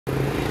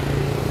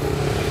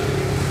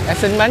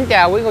Xin mến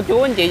chào quý cô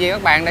chú anh chị và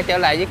các bạn đã trở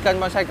lại với kênh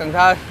Bonsai Cần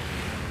Thơ.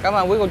 Cảm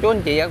ơn quý cô chú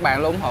anh chị và các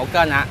bạn luôn ủng hộ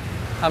kênh ạ.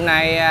 Hôm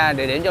nay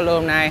địa điểm giao lưu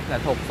hôm nay là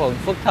thuộc phường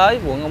Phước Thới,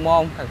 quận Ô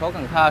Môn, thành phố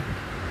Cần Thơ.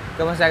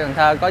 Kênh Bonsai Cần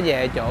Thơ có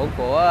về chỗ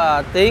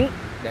của Tiến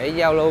để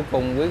giao lưu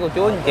cùng quý cô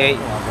chú anh chị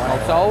một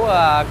số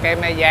cây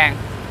mai vàng.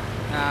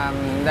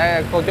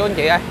 Đây cô chú anh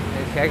chị ơi,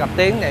 sẽ gặp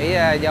Tiến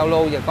để giao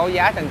lưu và có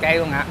giá từng cây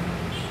luôn ạ.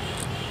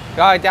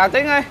 Rồi chào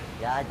Tiến ơi.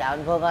 Dạ chào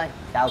anh Phương ơi,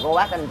 chào cô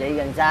bác anh chị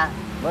gần xa.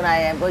 Bữa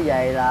nay em có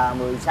về là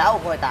 16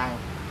 phôi tàn,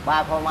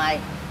 3 phôi mai.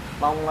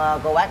 Mong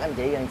cô bác anh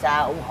chị gần xa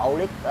ủng hộ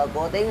clip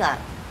của Tiến à.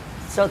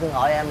 Số điện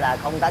thoại em là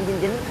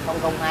 0899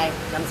 002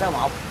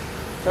 561.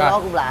 Số đó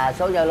cũng là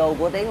số Zalo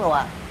của Tiến luôn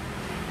à.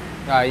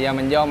 Rồi giờ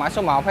mình vô mã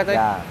số 1 hết Tiến.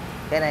 Dạ.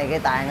 Cái này cái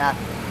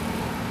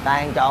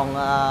tàn tròn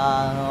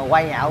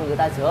quay nhạo người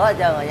ta sửa hết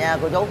trơn rồi nha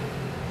cô chú.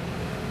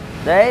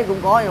 Đế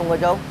cũng có luôn cô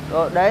chú.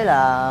 Đế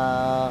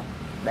là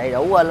đầy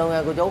đủ luôn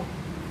nha cô chú.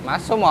 Mã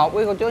số 1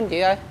 quý cô chú anh chị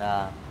ơi.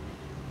 Dạ.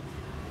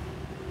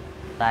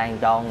 Tàn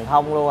tròn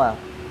thông luôn à.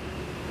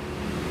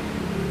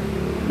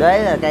 Đế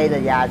là cây là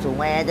già xù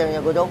me cho nha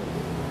cô chú.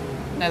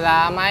 Này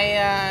là mai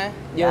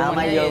vườn dạ,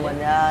 mai vườn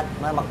mình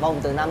mai mặt bông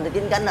từ 5 tới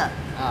 9 cánh à.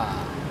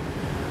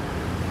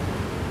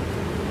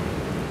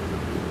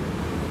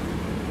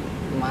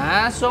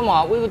 Mã số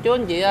 1 quý cô chú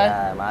anh chị ơi.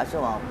 Dạ, mã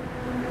số 1.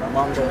 Mặt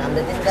bông từ 5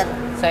 tới 9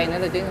 cánh. Sen nữa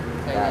tới 9.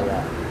 Dạ,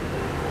 dạ.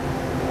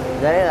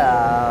 Đế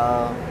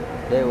là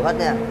đều hết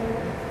nha.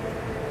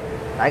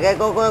 Tại cái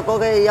có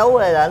cái dấu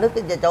này là nước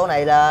cái chỗ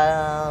này là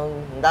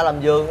người ta làm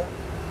vườn á.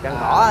 Chặt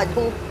cỏ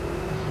chúng.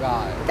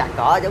 Rồi. Chặt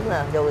cỏ chúng nè,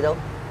 vô chú.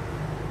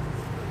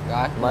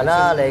 Rồi. Mà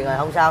nó liền rồi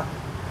không sao.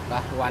 Rồi,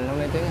 hoành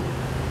luôn đi Tiến.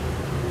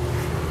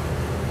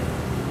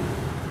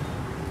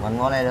 Mình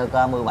ngôi này được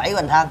 17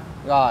 bình thân.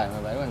 Rồi,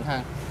 17 bình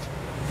thân.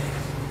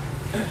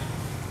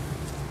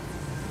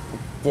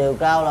 Chiều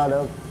cao là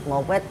được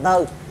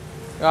 1m4.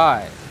 Rồi.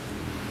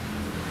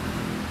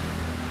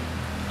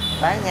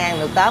 Bán ngang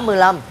được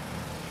 85.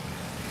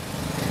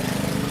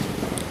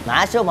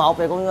 Mã số 1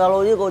 thì con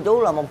lưu với cô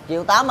chú là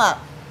 1.800.000 à.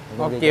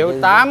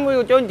 1.800.000 quý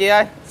cô chú anh chị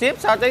ơi. Ship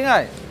sao Tiến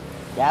ơi?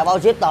 Dạ bao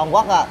ship toàn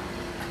quốc à.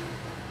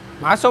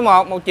 Mã số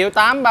 1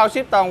 1.800.000 bao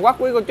ship toàn quốc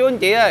quý cô chú anh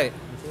chị ơi.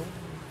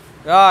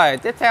 Rồi,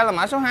 tiếp theo là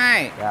mã số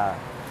 2. Dạ.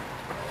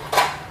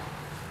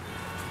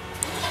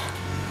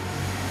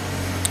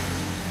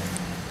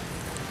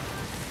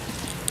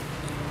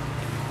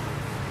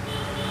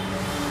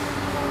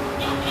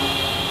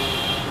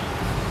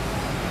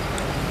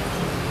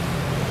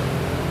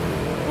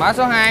 Mã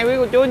số 2 quý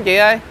cô chú anh chị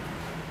ơi.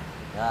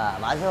 Dạ,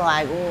 mã số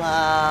 2 cũng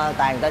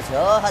tàn ta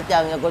sửa hết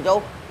trơn nha cô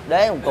chú.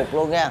 Đế một cục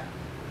luôn nha.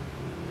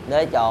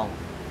 Đế tròn.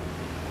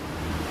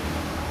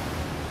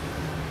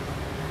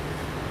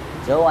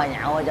 Sửa qua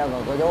nhạo hết trơn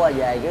rồi cô chú ơi,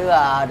 về cứ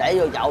để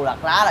vô chậu lặt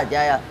lá là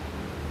chơi à.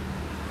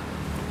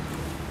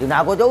 Chừng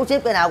nào cô chú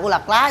ship cái nào cũng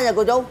lặt lá nha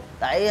cô chú.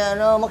 Tại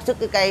nó mất sức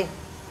cái cây.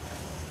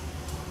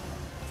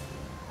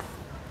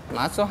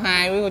 Mã số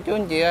 2 quý cô chú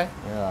anh chị ơi.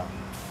 Dạ.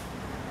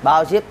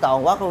 Bao ship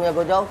toàn quốc luôn nha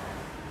cô chú.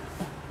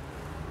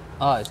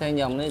 Rồi, sang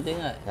dòng đi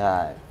Tiến ơi.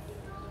 Rồi.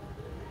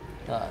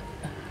 Rồi.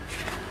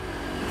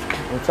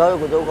 Một số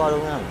của chú coi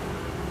luôn nha.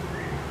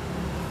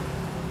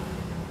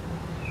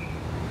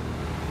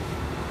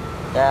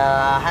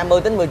 Dạ,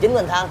 20 đến 19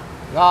 bình thân.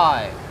 Rồi.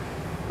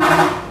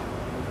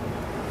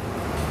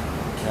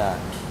 Rồi.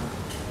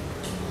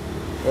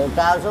 Chiều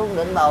cao xuống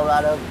đỉnh bầu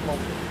là được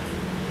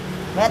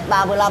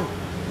 1m35.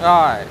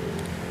 Rồi.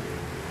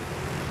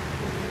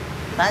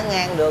 Tán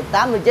ngang được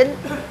 89.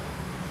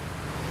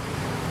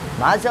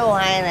 Mã số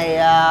 2 này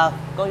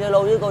con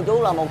Zalo với cô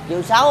chú là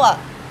 1.600.000 à.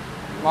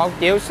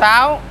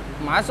 1.600.000.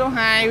 Mã số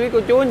 2 quý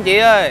cô chú anh chị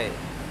ơi.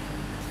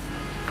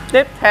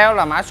 Tiếp theo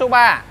là mã số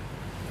 3.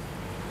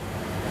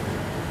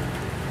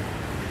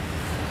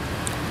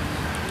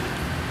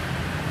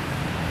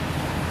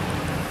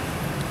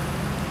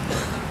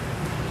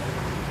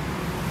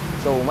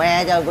 Xù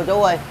me cho cô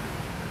chú ơi.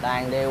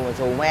 Tàn đều mà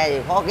xù me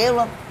thì khó kéo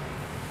lắm.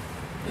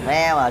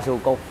 Me mà xù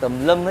cục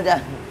tùm lum hết trơn.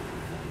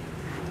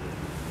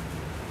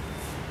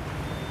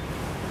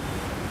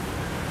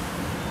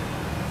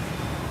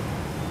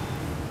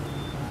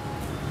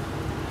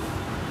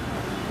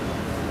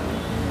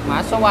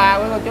 Mã số 3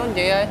 quý cô chú anh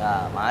chị ơi.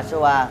 Mã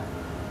số 3.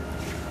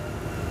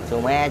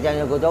 Xù me cho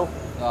cô chú.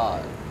 Rồi.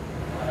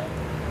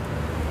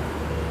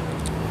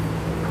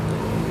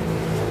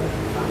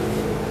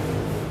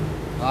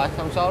 Rồi,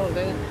 xong số luôn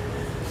Tiến.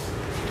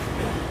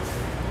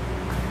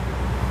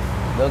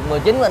 Được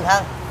 19 bình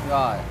thân.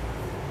 Rồi.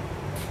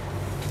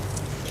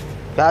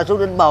 Cao xuống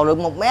đỉnh bầu được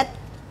 1 mét.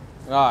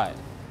 Rồi.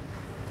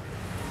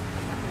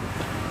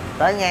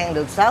 Tới ngang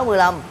được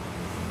 65.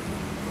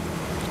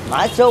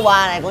 Mã số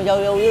 3 này con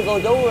Zalo với cô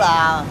chú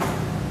là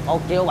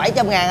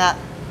 1.700.000 à.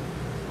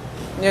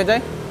 Nhiêu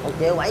Tiến?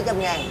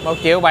 1.700.000.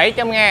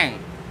 1.700.000.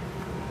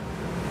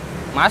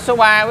 Mã số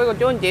 3 quý cô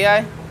chú anh chị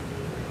ơi.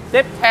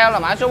 Tiếp theo là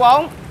mã số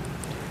 4.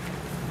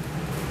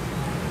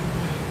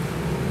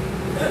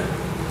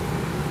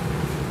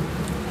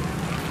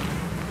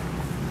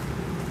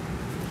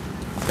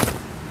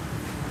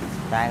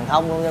 Tàn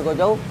thông luôn nha cô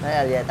chú. Đây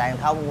là về tàn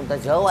thông, người ta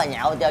sửa qua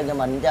nhạo hết trơn cho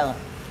mình hết trơn.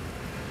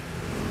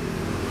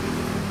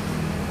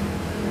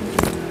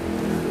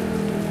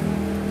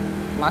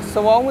 Mặt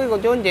số 4 quý cô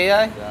chú anh chị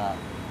ơi.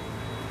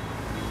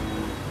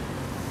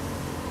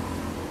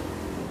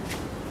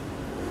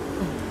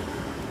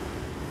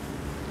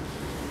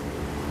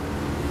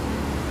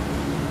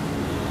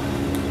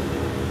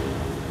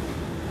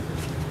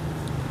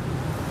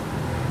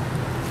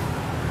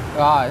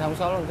 Rồi, thông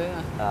số luôn tiếng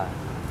ơi. Rồi.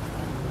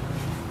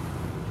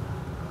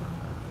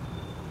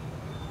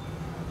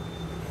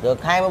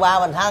 Được 23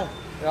 bình thân.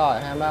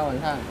 Rồi, 23 bình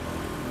thân.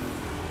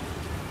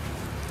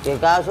 Chiều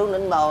cao xuống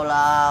đỉnh bầu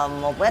là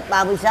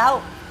 1m36.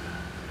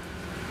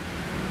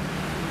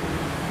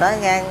 Tới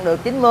ngang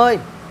được 90.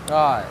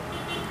 Rồi.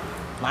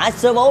 Mã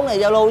số 4 này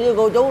giao lưu với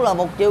cô chú là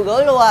 1,5 triệu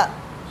luôn à.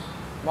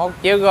 1,5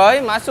 triệu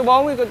mã số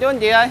 4 với cô chú anh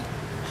chị ơi.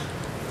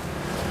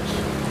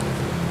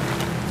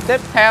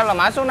 Tiếp theo là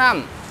mã số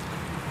 5.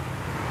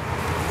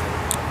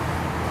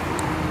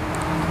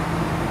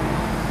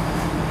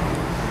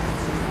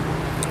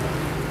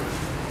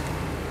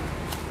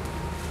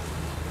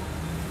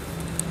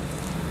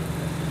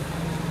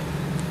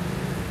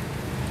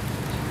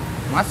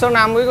 Mã số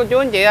 5 quý cô chú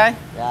anh chị ơi.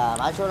 Dạ,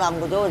 mã số 5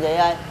 cô chú anh chị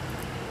ơi.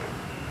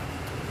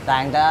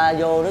 Tàn ta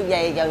vô nước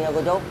dây cho nha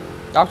cô chú.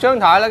 Đọc số điện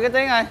thoại là cái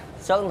tiếng ơi.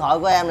 Số điện thoại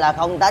của em là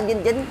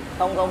 0899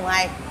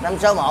 002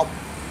 561.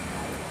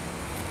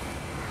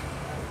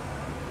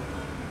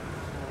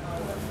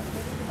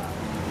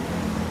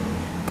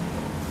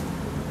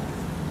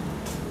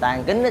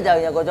 Tàn kính hết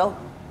trơn nha cô chú.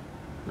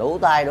 Đủ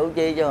tay đủ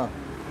chi chưa.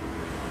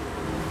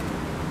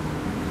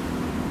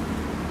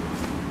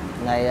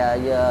 Này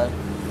giờ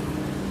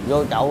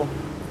vô chậu.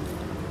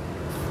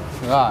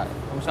 Rồi,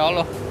 thông số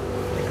luôn.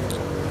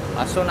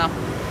 Mã số 5.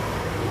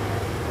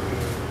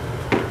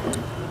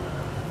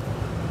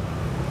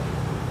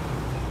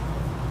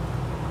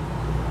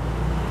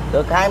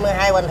 Được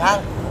 22 bình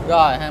thân.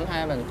 Rồi,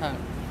 22 bình thân.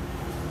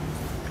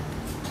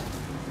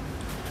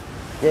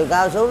 Chiều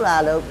cao xuống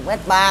là được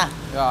 1m3.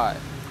 Rồi.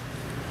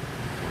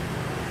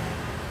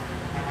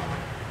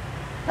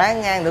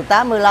 Tán ngang được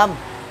 85.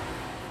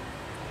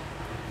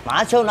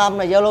 Mã số 5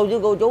 này giao lưu với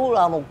cô chú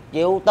là 1,4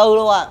 triệu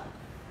luôn à.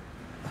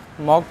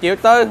 1,4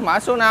 triệu mã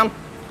số 5.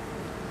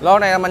 Lô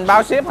này là mình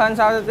bao ship hơn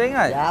sao cho tiếng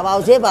rồi. Dạ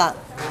bao ship à.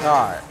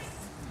 Rồi.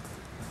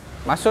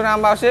 Mã số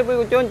 5 bao ship với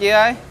cô chú anh chị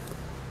ơi.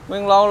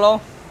 Nguyên lô luôn.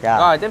 Dạ.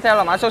 Rồi tiếp theo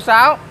là mã số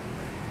 6.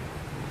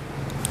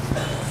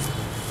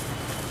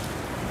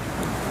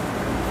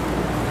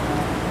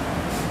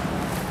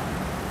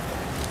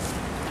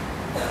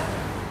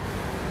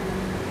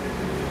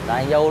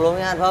 Tàn dù luôn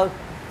nha anh Phôi.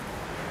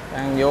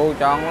 Tàn dù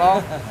tròn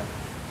luôn.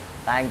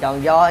 Tàn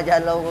tròn do ở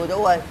trên luôn cô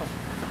chú ơi.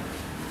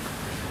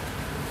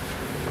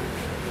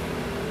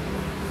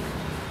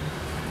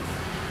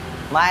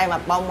 Mai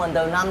mặt bông mình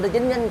từ 5 tới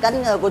 9 nhánh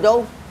cánh cô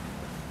chú.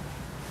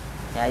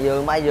 Nhà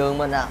vườn mai vườn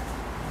mình à.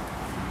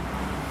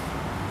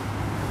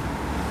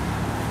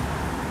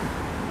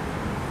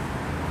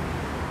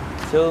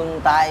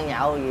 Xương tay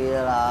nhạo gì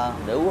là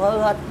đủ hớ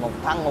hết, một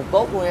thân một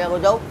cốt luôn nha cô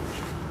chú.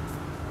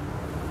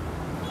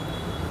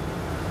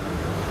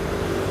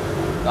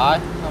 Rồi,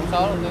 thông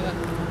số luôn tiếng ơi.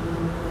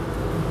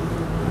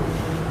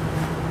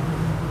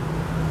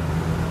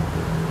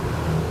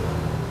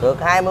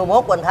 Được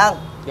 21 bình thân.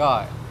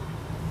 Rồi.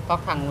 Thoát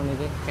thân luôn đi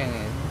chứ. Cái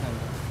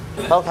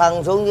này Thoát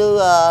thân xuống dưới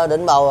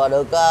đỉnh bầu là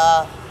được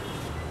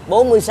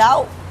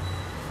 46.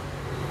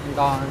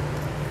 con.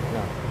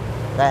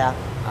 Đây hả?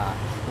 À.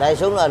 Đây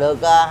xuống là được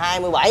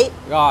 27.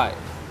 Rồi.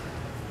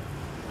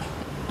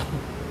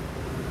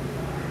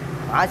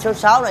 Mã số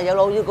 6 này giao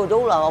lưu với cô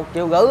chú là 1,5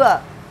 triệu à.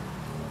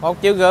 1,5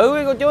 triệu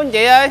với cô chú anh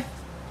chị ơi.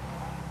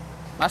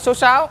 Mã số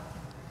 6.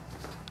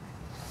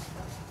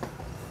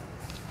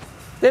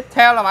 Tiếp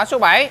theo là mã số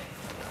 7.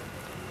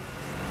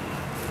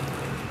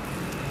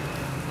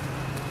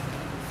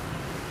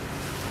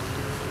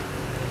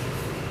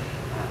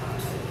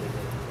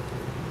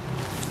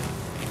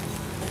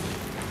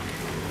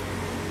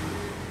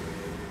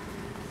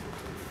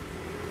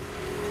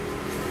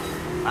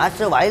 Mã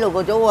số 7 luôn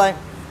cô chú ơi.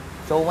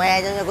 Xù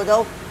me cho nha cô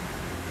chú.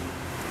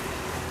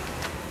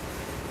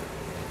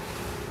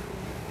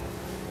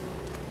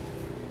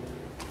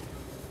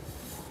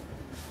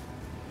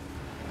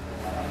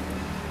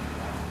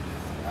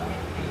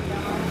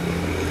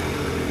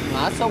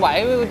 Mã số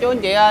 7 với cô chú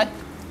anh chị ơi.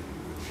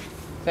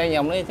 Xe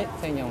vòng đi,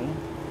 xe vòng.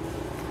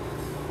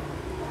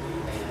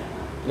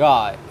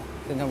 Rồi,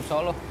 xin thông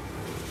số luôn.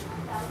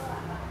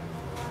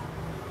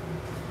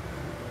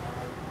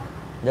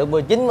 Được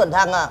 19 bình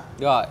thân à.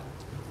 Rồi.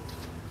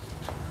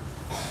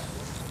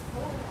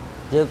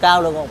 Chiều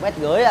cao được 1,5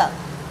 m à.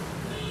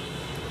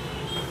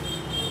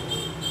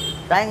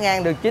 Tán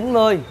ngang được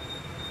 90.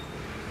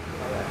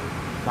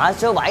 Mã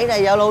số 7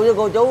 này giao lưu với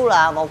cô chú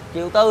là 1,4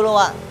 triệu luôn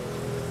à.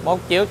 1,4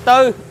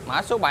 triệu.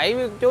 Mã số 7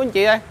 với cô chú anh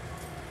chị ơi.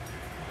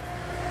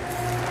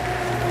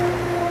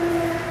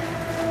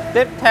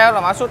 Tiếp theo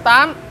là mã số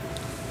 8.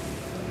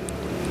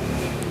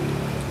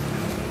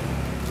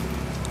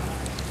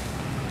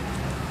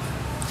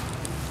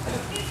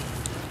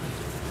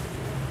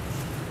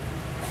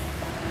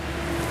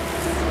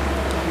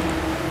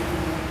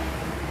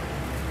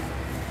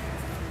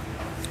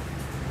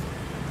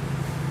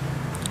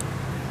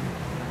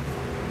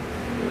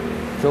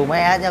 Xù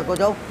me hết nha cô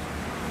chú.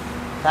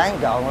 Sáng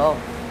tròn luôn.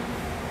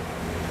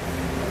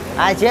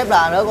 Ai xếp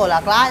là nữa còn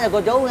lạc lá nha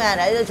cô chú nha,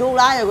 để nó xuống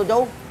lá nha cô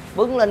chú.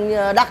 Bứng lên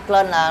đất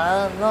lên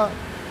là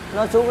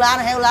nó xuống lá,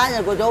 nó héo lá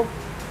nha cô chú.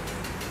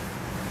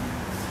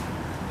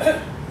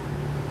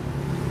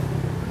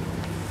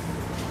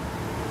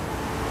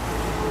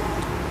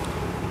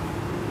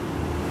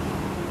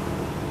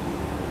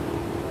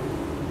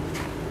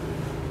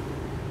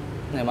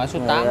 Này mã số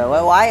 8.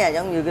 Quái quái à,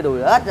 giống như cái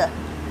đùi ếch à.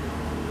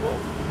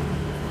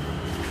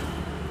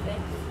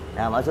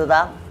 Nè mã số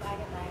 8.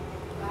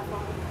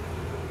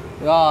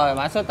 Rồi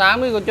mã số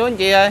 8 với cô chú anh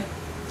chị ơi.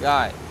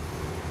 Rồi.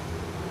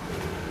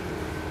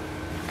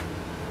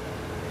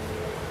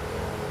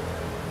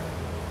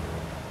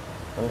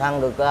 Mình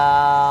thăng được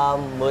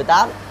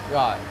 18.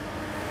 Rồi.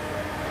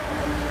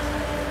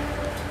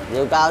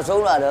 Chiều cao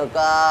xuống là được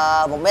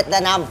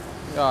 1m5.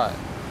 Rồi.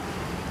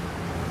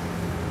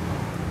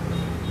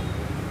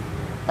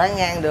 Tán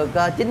ngang được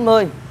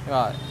 90.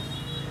 Rồi.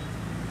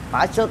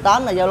 Mã số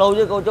 8 là giao lưu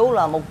với cô chú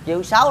là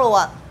 1.600.000 luôn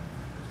à.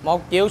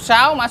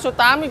 1.600.000 mã số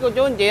 8 với cô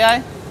chú anh chị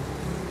ơi.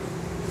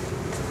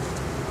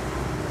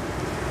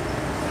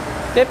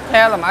 Tiếp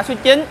theo là mã số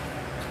 9.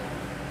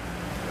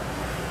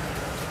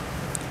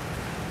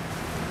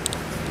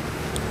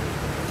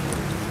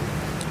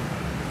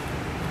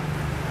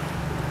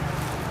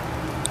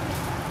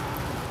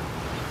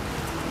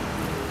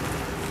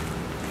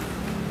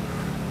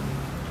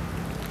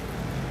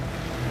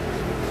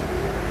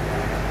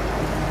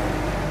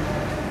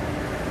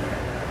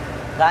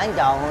 Tán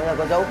tròn không nha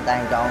cô chú,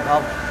 tàn tròn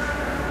không.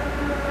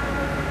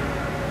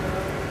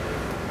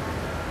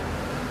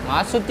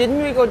 Mã số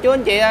 9 với cô chú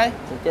anh chị ơi.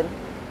 Số 9.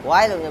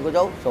 Quái luôn nha cô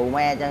chú, xù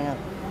me cho nha.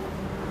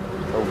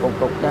 Xù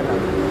cục trên rồi.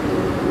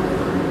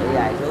 Để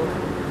dài xuống.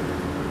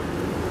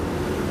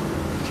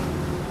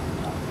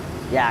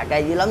 Già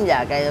cây dữ lắm,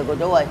 già cây cô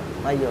chú ơi.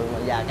 Mai vườn mà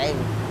già cây.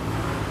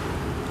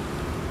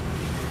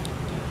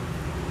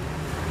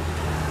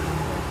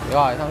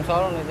 Rồi thông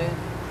số luôn đi chứ.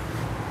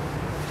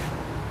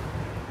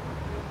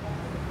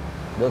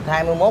 Được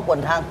 21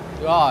 bình thân.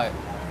 Rồi.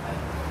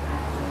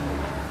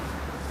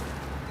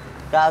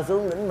 Cao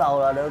xuống đỉnh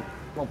đầu là được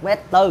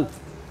 1m4.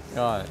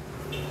 Rồi.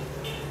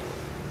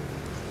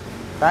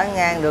 Tán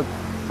ngang được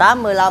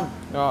 85.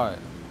 Rồi.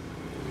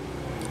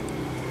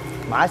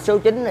 Mã số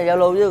 9 này giao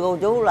lưu với cô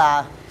chú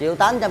là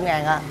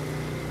 1.800.000 ha.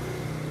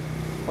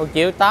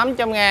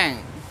 1.800.000.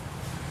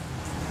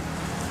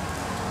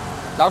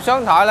 Đọc số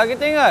điện thoại là cái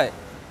tiếng ơi.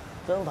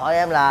 Số điện thoại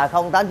em là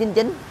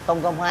 0899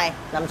 002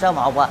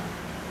 561 à.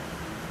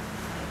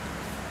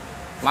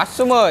 Mã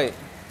số 10.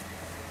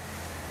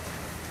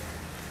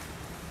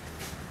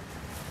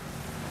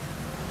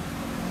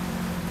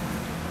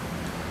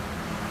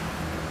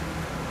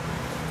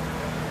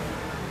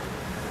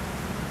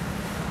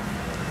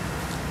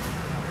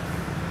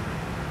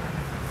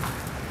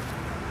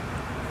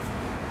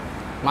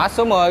 Mã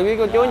số 10 quý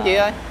cô chú anh chị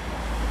ơi.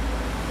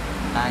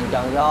 Tàn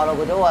tròn do đâu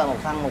cô chú ơi, một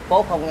thân một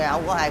cốt không nghe,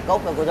 không có hai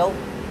cốt đâu cô chú.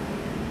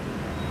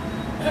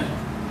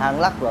 Thân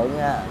lắc lượng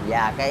nha,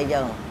 già cây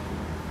chứ.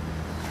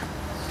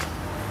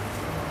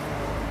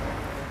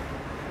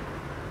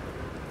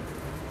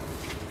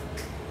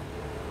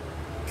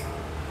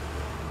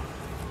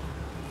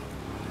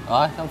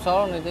 Rồi thông số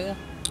luôn đi tiếng.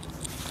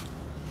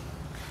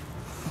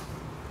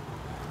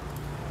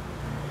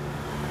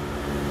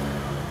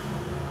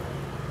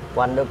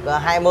 Hoành được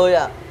 20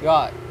 à.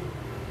 Rồi.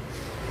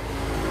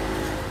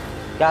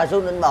 Cao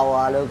xuống đỉnh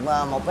bầu được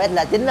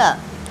 1m9 à.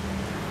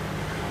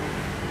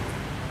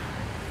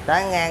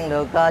 Tán ngang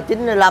được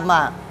 95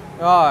 à.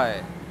 Rồi.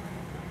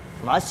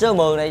 Mã số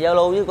 10 này giao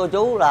lưu với cô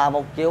chú là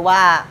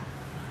 1.300.000.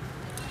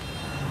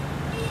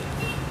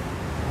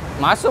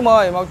 Mã số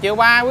 10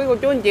 1.300.000 quý cô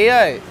chú anh chị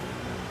ơi.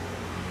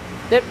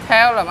 Tiếp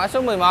theo là mã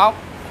số 11.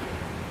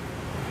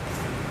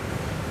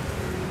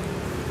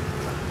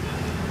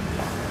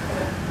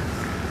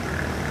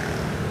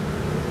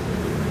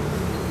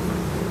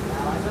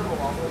 Mã số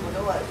 11 cô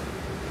chú ơi.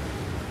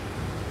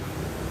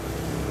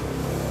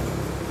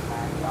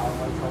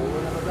 Rồi xù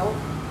luôn cô chú.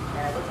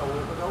 Đây là có xù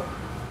luôn cô chú.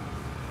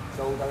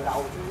 Xù từ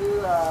đầu xuống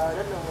dưới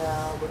đít luôn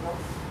cô chú.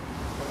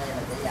 Cái này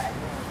là chạy dài.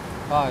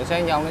 Rồi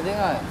sang vòng đi tiếng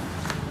ơi.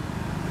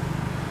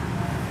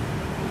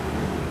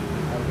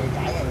 Chạy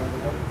chạy này cô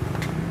chú.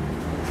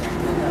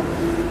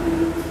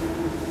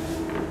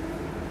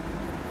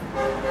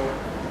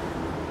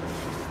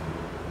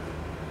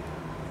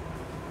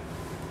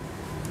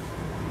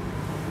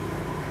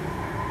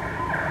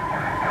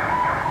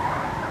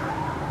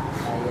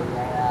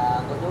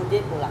 Cô chú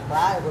chiếc con lặt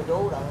lá cô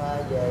chú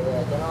đặng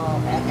về cho nó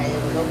khỏe cây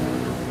cô chú.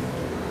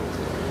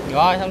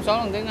 Rồi thông số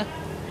lần tiếng ơi.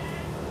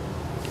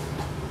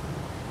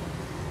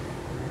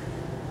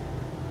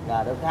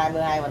 Là được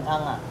 22 bình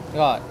thân à.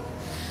 Rồi.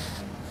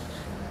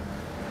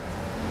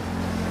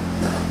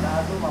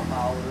 Cao xuống mặt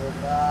màu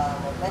được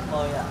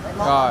 1m10 à.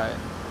 Rồi.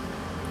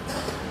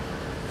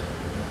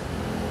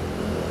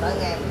 Tán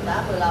ngang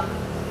 85.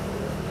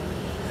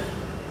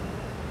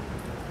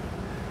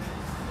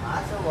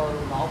 Mã số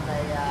 11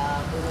 này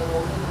tôi mua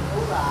với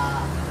chú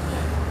là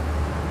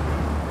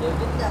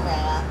 1.900.000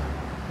 à.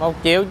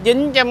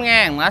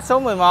 1.900.000 mã số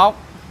 11.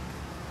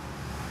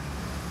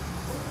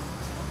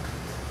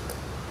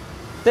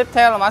 Tiếp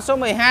theo là mã số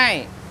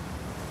 12.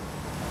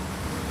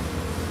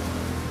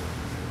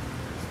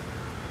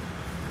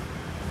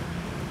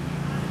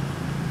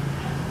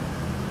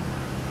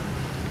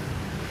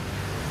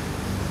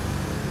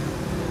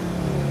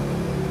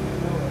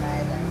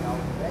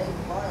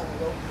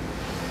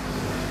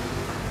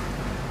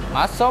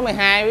 Mã số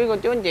 12 quý cô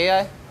chú anh chị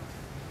ơi.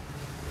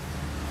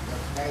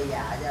 Đây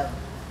dạ chứ.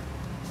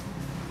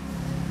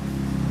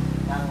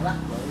 Đang lắc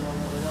bự luôn.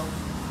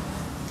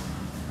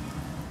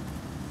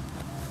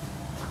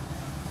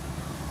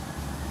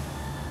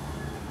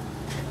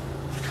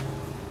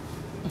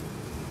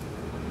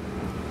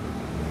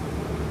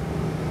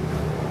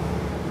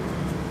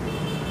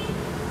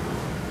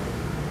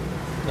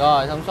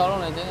 Rồi thông số lúc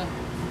này chứ.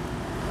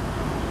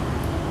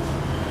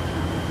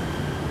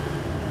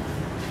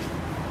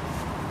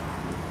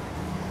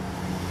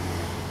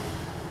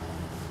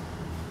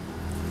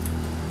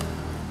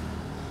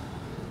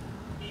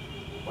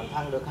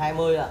 Thăng được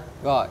 20 à.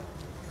 Rồi.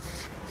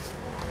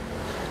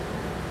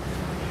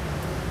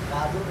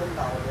 Cao xuống đỉnh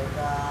đầu được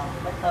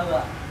 1m4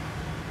 à.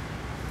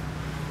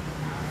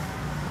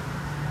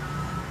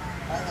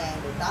 Cái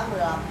ngang được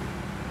 85.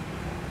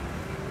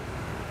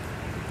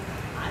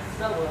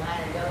 Số 12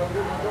 này cho luôn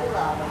chú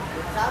là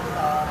 1.6 cái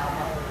tờ đồng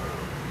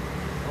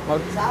rồi.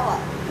 1.6 à.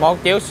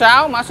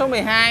 1.6 mã số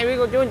 12 quý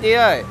cô chú anh chị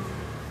ơi.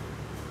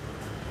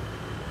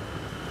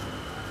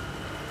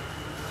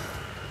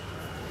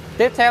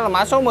 Tiếp theo là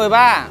mã số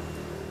 13.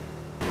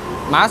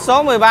 Mã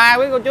số 13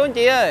 quý cô chú anh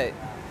chị ơi.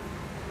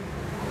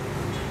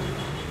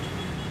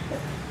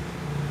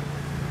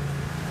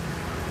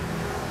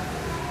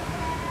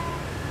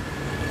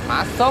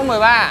 Mã số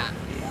 13.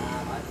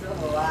 Mã số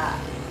 13.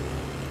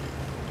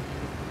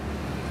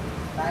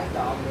 Tay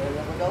chọn được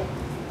nha cô chú.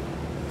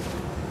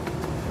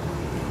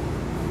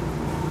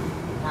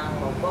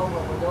 Thằng 14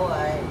 rồi cô chú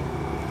ơi.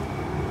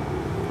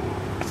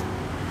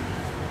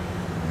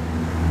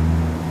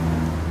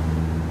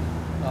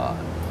 Rồi.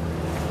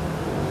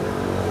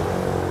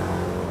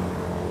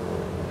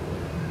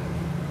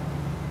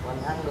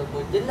 Mình ăn được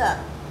 19 à.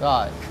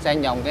 Rồi,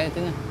 sang vòng cái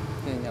tiếng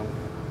sang vòng.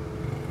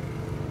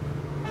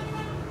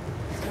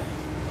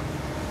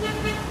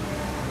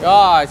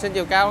 Rồi, xin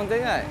chiều cao con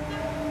Tiến ơi.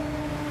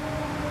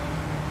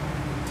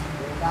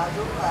 Chiều cao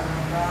xuống là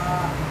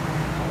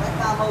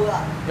 1m30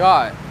 à.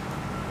 Rồi.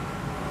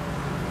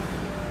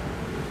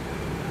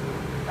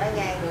 Cái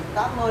ngang được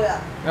 80 à.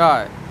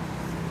 Rồi.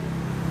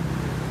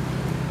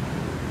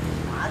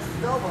 Mã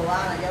số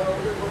 13 là giao lưu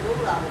với cô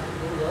chú là 1.5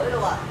 triệu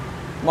luôn à.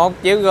 1,5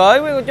 triệu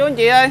quý cô chú anh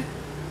chị ơi.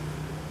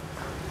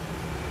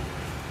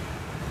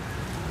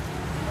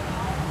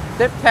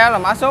 Tiếp theo là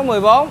mã số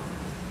 14.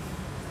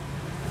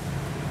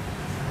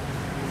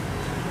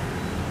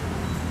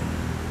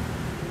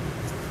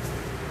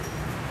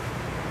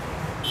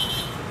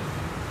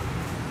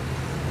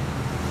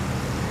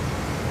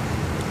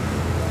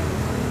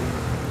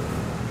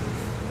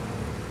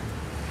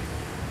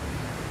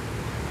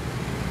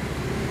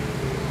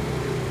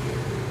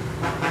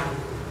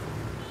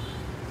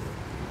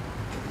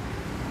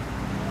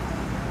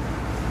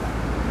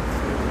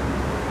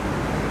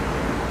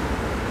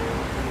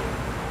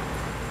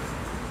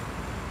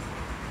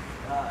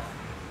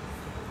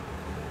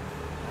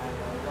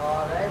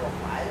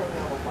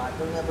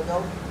 Nha cô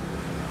chú.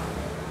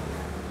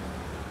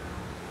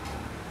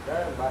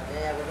 Đấy bật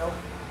nha cô chú.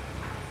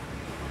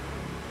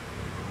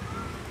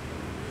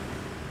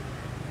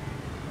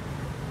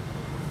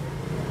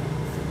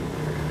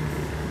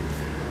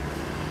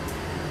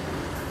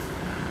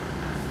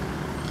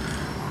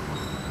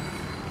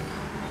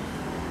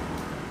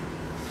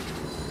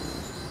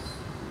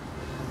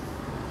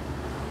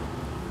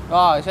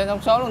 Rồi, xem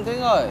thông số luôn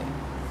Tiến ơi.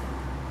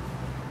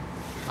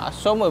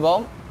 Số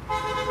 14.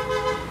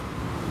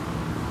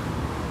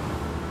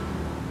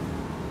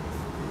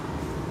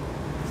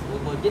 Được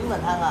 19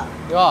 mình Thăng à.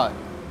 Rồi.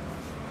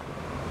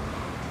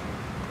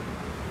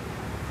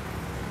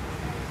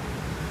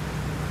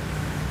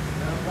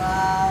 Được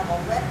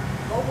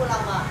 1m45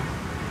 à.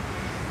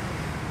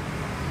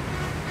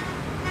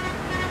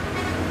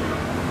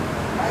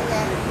 Cái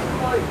ngang được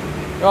 90.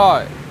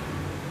 Rồi.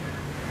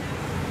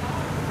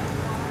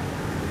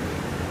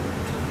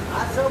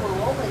 Số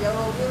 14 thì giao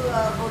lưu với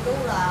cô chú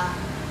là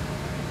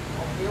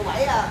 1.7 triệu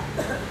à.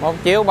 1,7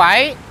 triệu.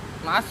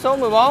 Mã số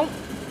 14.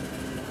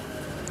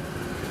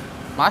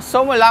 Mã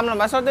số 15 là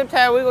mã số tiếp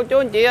theo quý cô chú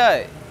anh chị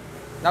ơi.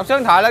 Đọc số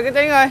điện thoại là cái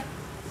Tiến ơi.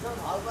 Số điện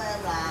thoại của em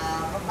là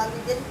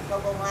 0899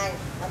 002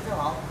 5 số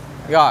 1.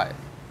 Rồi.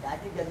 Dạ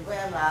chương trình của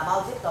em là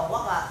bao ship toàn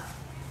quốc à.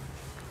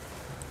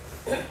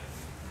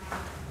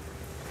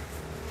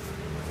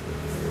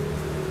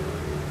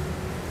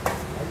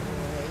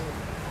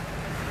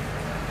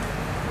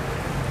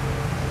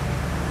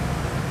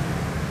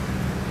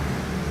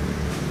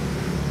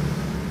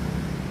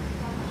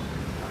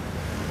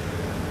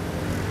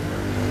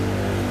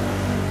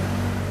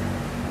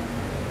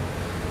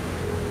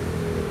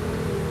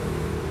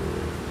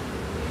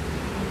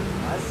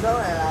 Số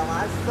này là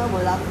mã số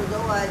 15 cô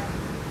chú ơi.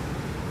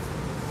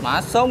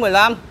 Mã số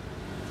 15.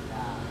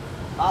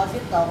 Bao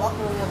ship toàn quốc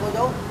luôn nha cô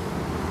chú.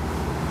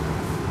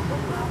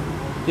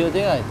 Chưa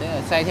Tiến ơi,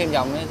 xoay thêm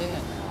vòng nữa Tiến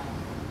ơi.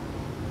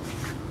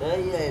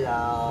 Thế dưới đây là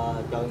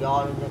tròn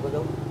do luôn nha cô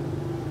chú.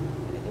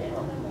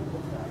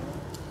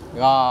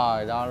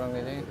 Rồi, đo luôn đi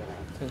Tiến.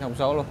 Xin thông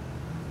số luôn.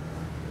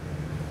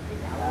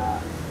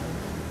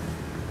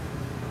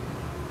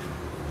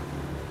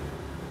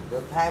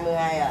 Được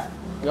 22 à.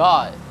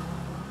 Rồi.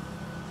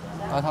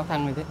 Thôi thoát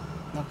thân đi Tiến.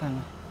 Thoát thân.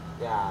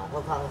 Dạ,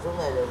 thoát thân xuống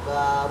này được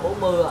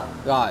 40 à.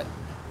 Rồi.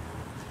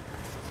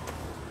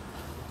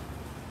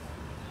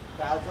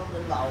 Cao xuống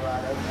đỉnh đầu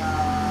là được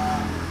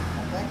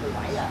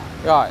 1m17 à.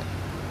 Rồi.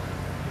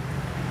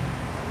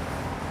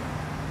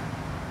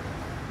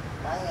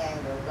 Đá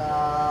ngang được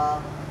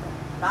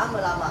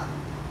 85 à.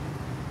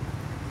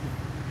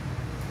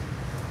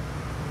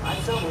 Mã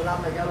số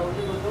 15 này giao lưu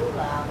với cô chú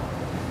là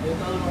 1,4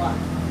 triệu luôn à.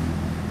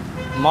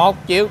 1,4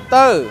 triệu,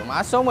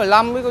 mã số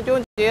 15 với cô chú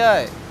anh chị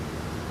ơi.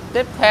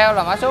 Tiếp theo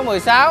là mã số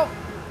 16.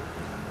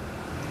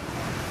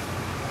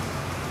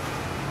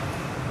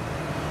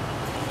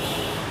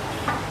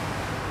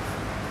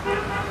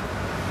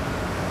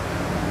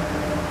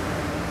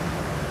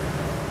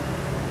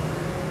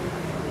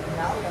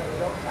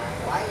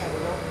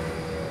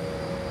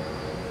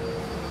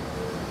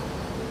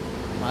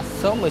 Mã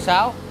số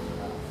 16.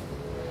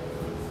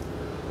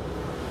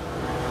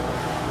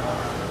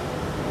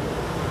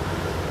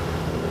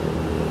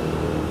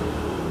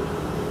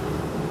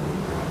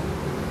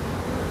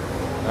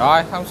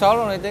 Rồi, thông số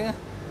luôn đi Tiến á.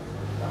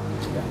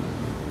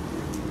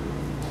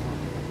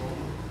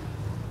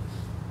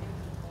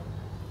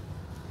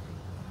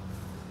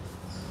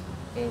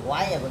 Kỳ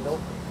quái nha cô chú.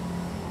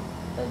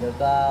 Từ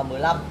được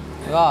 15.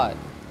 Rồi.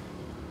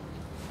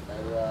 Từ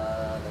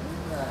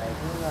đỉnh này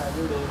xuống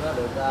dưới đường nó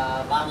được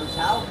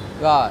 36.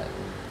 Rồi.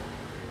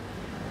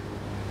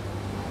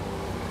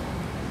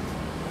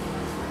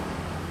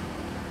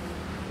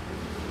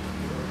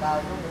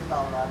 Cao xuống đỉnh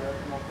đầu là được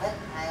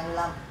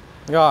 1m25.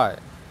 Rồi.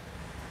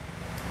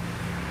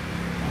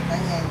 Cái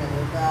ngang là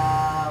được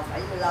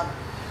 75.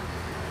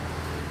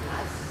 Mã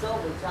số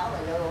 16 là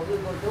giao lưu với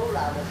cô chú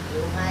là 1,2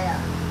 triệu à.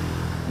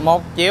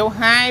 1,2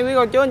 triệu quý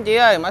cô chú anh chị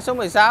ơi, mã số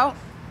 16.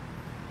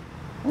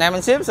 Này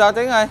mình ship sao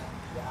Tiến ơi?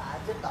 Dạ,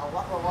 ship toàn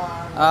quốc luôn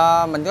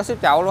á. Mình có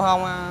ship chậu luôn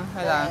không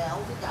hay là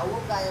không ship chậu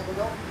quốc gia nha cô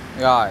chú.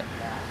 rồi.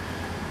 Dạ.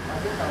 Mà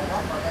ship toàn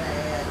quốc mà cái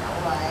này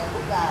chậu là em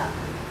quốc gia.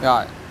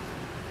 Rồi.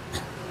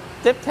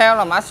 Tiếp theo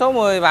là mã số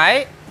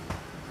 17.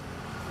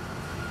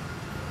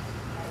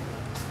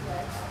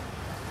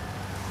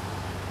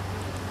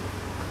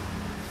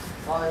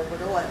 Thôi cô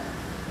chú ơi.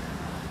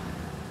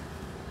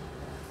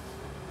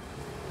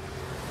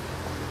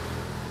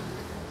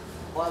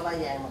 Phôi ba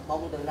vàng mặt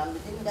bông từ 5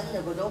 đến 9 cánh nha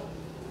cô chú.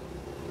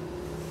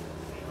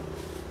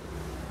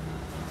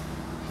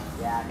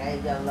 Và cây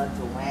dần lên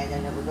xuồng me cho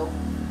nha cô chú.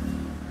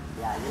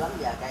 Già dữ lắm,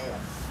 già cây rồi.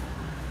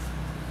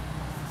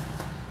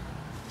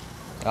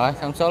 Rồi,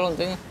 thông số luôn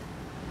Tiến.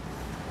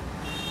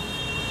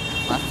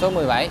 Mã số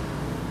 17.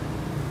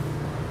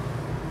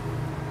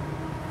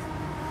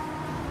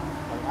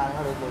 Phần thân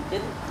nó được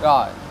 19.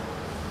 Rồi.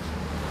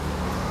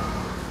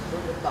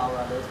 Xuống đỉnh đầu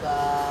là được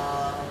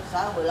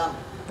 65.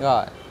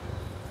 Rồi.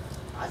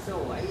 Mã số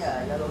 17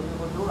 giờ giao lưu với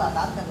cô chú là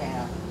 800.000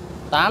 à.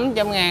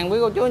 800.000 quý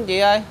cô chú anh chị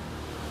ơi.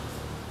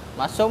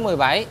 Mã số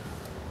 17.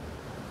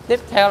 Tiếp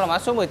theo là mã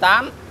số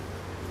 18.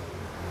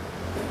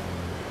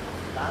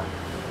 8.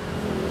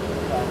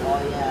 Rồi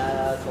coi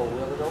xù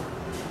nha cô chú.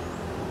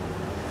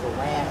 Xù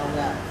me không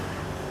nha.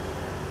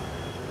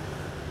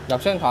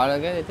 Đọc số điện thoại là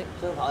cái đi tiếp.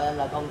 Số điện thoại em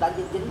là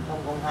 0899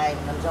 002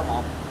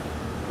 561.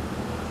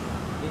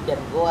 Chương trình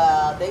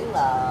của Tiến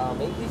là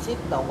miễn phí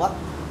ship toàn quốc.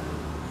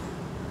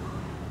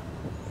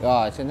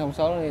 Rồi, xin thông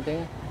số luôn đi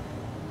Tiến.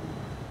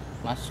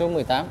 Mã số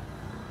 18.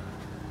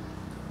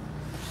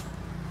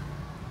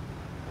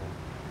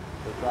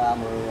 Được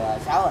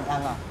 16 hình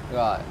thân không?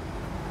 Rồi.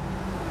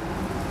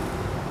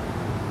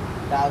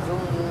 Cao xuống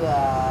dưới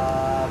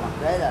mặt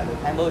đế là được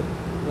 20.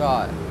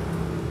 Rồi.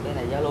 Cái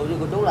này giao lưu với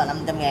cô chú là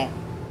 500.000.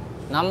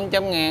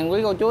 500.000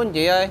 quý cô chú anh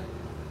chị ơi.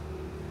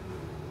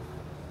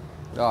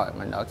 Rồi,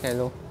 mình đỡ khe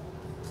luôn.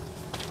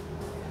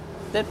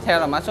 Tiếp theo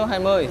là mã số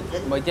 20.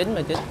 19.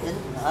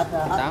 Hết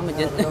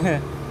 89.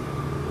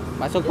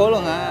 Mã số cuối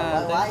luôn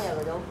hả? Quá nha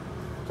cô chú.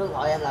 Số điện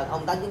thoại em là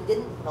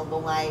 0899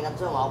 002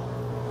 561.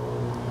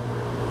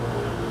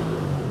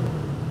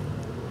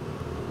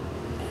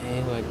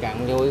 Rồi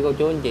cặn vui cô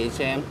chú anh chị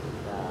xem.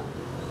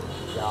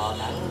 Giò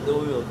đẳng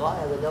vui rồi có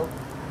nha cô chú.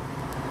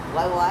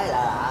 Quái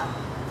là lạ.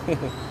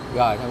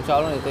 Rồi, thông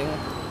số luôn đi Tiến.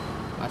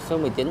 Mã số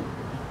 19.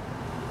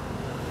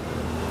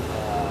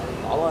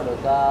 Cổ được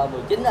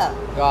 19 à.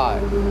 Rồi.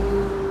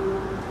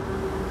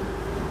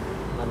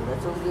 Mình đã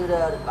xuống dưới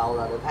đầu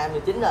là được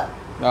 29 rồi.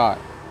 Rồi.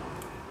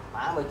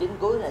 Mã 19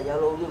 cuối này giao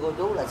lưu với cô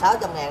chú là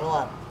 600.000 luôn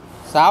à.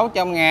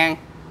 600.000.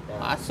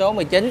 Mã số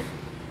 19.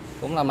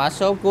 Cũng là mã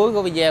số cuối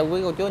của video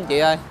quý cô chú anh chị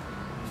ơi.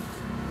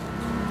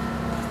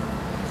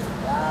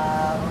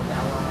 Dạ, con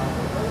chào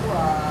cô chú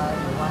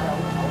nhiều mai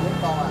ủng hộ giúp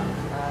con à.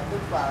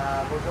 Chúc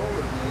cô chú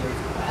được nhiều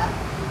sức khỏe,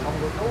 không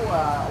vượt chú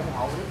ủng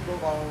hộ clip của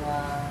con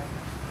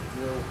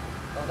nhiều.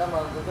 Con cảm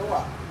ơn cô chú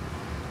ạ.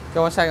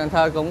 Kênh Bonsai Cần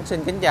Thơ cũng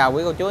xin kính chào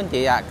quý cô chú anh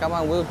chị ạ. Cảm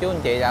ơn quý cô chú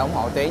anh chị đã ủng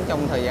hộ Tiến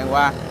trong thời gian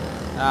qua.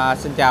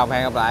 Xin chào và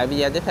hẹn gặp lại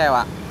video tiếp theo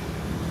ạ.